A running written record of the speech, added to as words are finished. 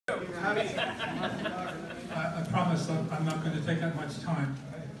I promise I'm not going to take that much time.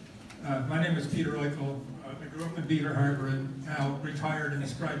 My name is Peter Eichel. I grew up in Beaver Harbour and now retired in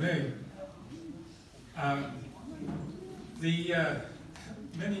Spry Bay.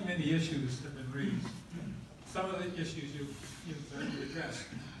 Many issues have been raised. Some of the issues you've addressed.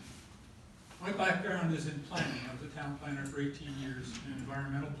 My background is in planning. I was a town planner for 18 years in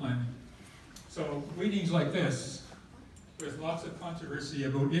environmental planning. So meetings like this, with lots of controversy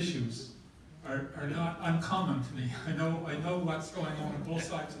about issues, are not uncommon to me. I know what's going on both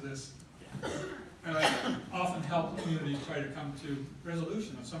sides of this. And I often help the community try to come to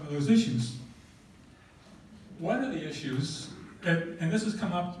resolution of some of those issues. One of the issues, and this has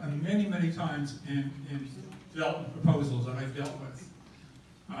come up many times in development proposals that I've dealt with,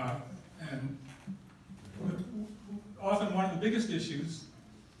 and often one of the biggest issues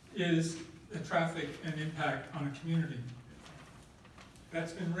is the traffic and impact on a community.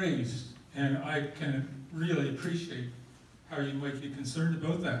 That's been raised, and I can really appreciate how you might be concerned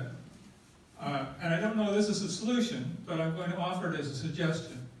about that. And I don't know if this is a solution, but I'm going to offer it as a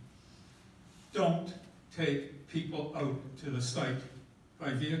suggestion. Don't take people out to the site by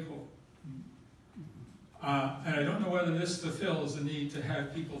vehicle. And I don't know whether this fulfills the need to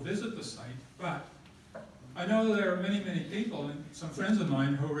have people visit the site, but I know there are many people, and some friends of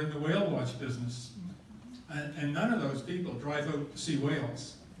mine, who are in the whale watch business, and none of those people drive out to see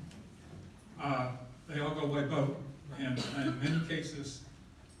whales. They all go by boat, and in many cases,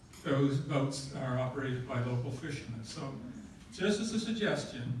 those boats are operated by local fishermen. So, just as a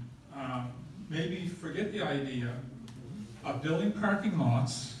suggestion, maybe forget the idea of building parking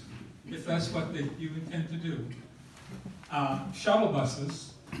lots, if that's what you intend to do. Shuttle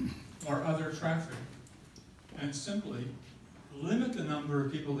buses or other traffic, and simply limit the number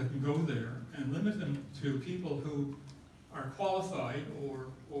of people that can go there, and limit them to people who are qualified, or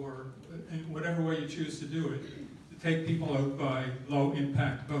in whatever way you choose to do it, to take people out by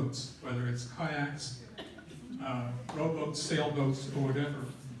low-impact boats, whether it's kayaks, rowboats, sailboats, or whatever.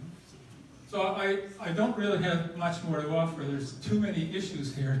 So I don't really have much more to offer. There's too many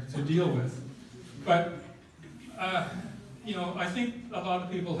issues here to deal with. But, you know, I think a lot of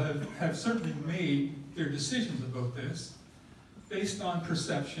people have certainly made their decisions about this based on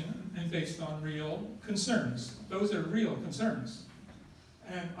perception and based on real concerns. Those are real concerns.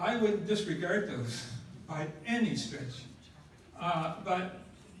 And I wouldn't disregard those by any stretch. But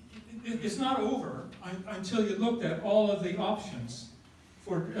it's not over until you looked at all of the options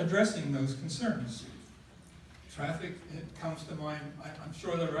for addressing those concerns. Traffic, it comes to mind. I'm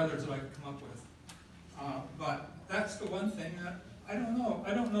sure there are others that I could come up with. But that's the one thing that I don't know.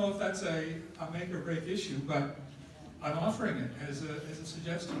 I don't know if that's a make or break issue, but I'm offering it as a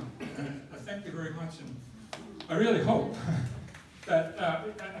suggestion. And I thank you very much, and I really hope that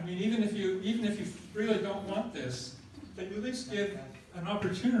I mean, even if you really don't want this, that you at least give an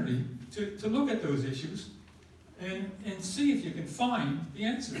opportunity to look at those issues and see if you can find the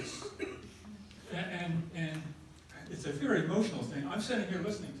answers. And it's a very emotional thing. I'm sitting here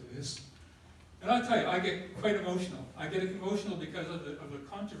listening to this, and I'll tell you, I get quite emotional. I get emotional because of the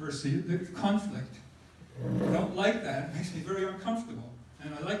controversy, the conflict. I don't like that. It makes me very uncomfortable.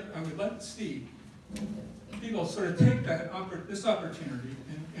 And I would like to see people sort of take this opportunity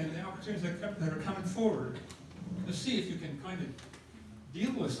and the opportunities that are coming forward to see if you can kind of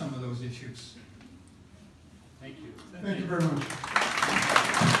deal with some of those issues. Thank you. Thank you very much.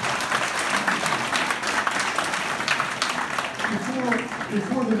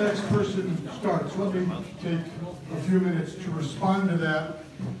 Before the next person starts, let me take a few minutes to respond to that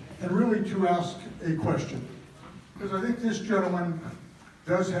and really to ask a question. Because I think this gentleman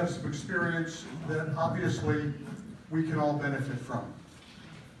does have some experience that obviously we can all benefit from.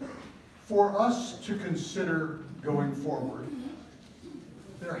 For us to consider going forward,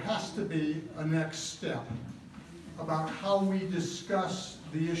 there has to be a next step about how we discuss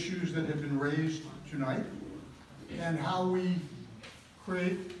the issues that have been raised tonight and how we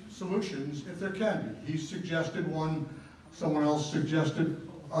create solutions if there can be. He suggested one, someone else suggested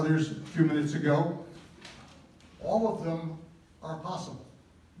others a few minutes ago. All of them are possible.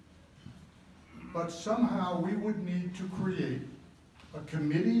 But somehow we would need to create a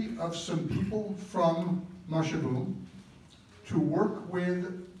committee of some people from Mashaboom to work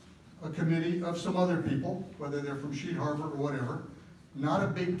with a committee of some other people, whether they're from Sheet Harbour or whatever. Not a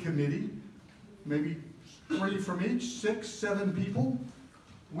big committee, maybe 3 from each, 6, 7 people,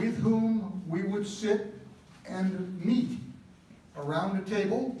 with whom we would sit and meet around a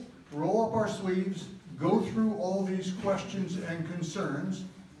table, roll up our sleeves, go through all these questions and concerns,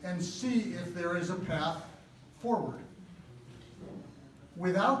 and see if there is a path forward.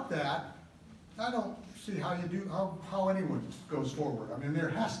 without that, I don't see how you do, how anyone goes forward. I mean, there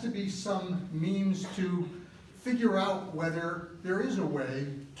has to be some means to figure out whether there is a way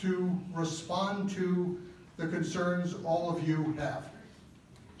to respond to the concerns all of you have.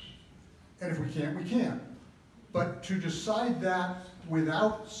 And if we can't, we can't. But to decide that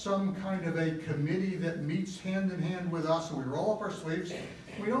without some kind of a committee that meets hand in hand with us, and we roll up our sleeves,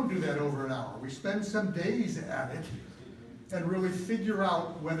 we don't do that over an hour. We spend some days at it and really figure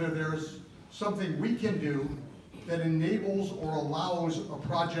out whether there's something we can do that enables or allows a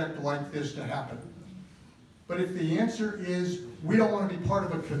project like this to happen. But if the answer is we don't want to be part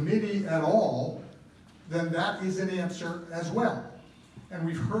of a committee at all, then that is an answer as well. And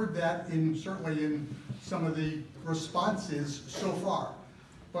we've heard that certainly in some of the responses so far.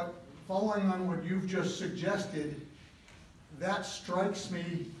 But following on what you've just suggested, that strikes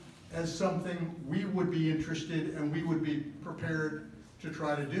me as something we would be interested and we would be prepared to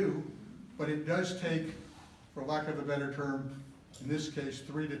try to do. But it does take, for lack of a better term, in this case,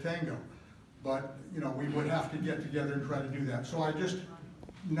 3 to tango. But, you know, we would have to get together and try to do that. So I just,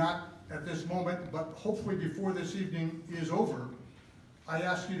 not at this moment, but hopefully before this evening is over, I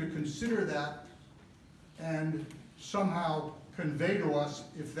ask you to consider that and somehow convey to us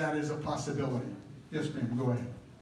if that is a possibility. Yes, ma'am, go ahead.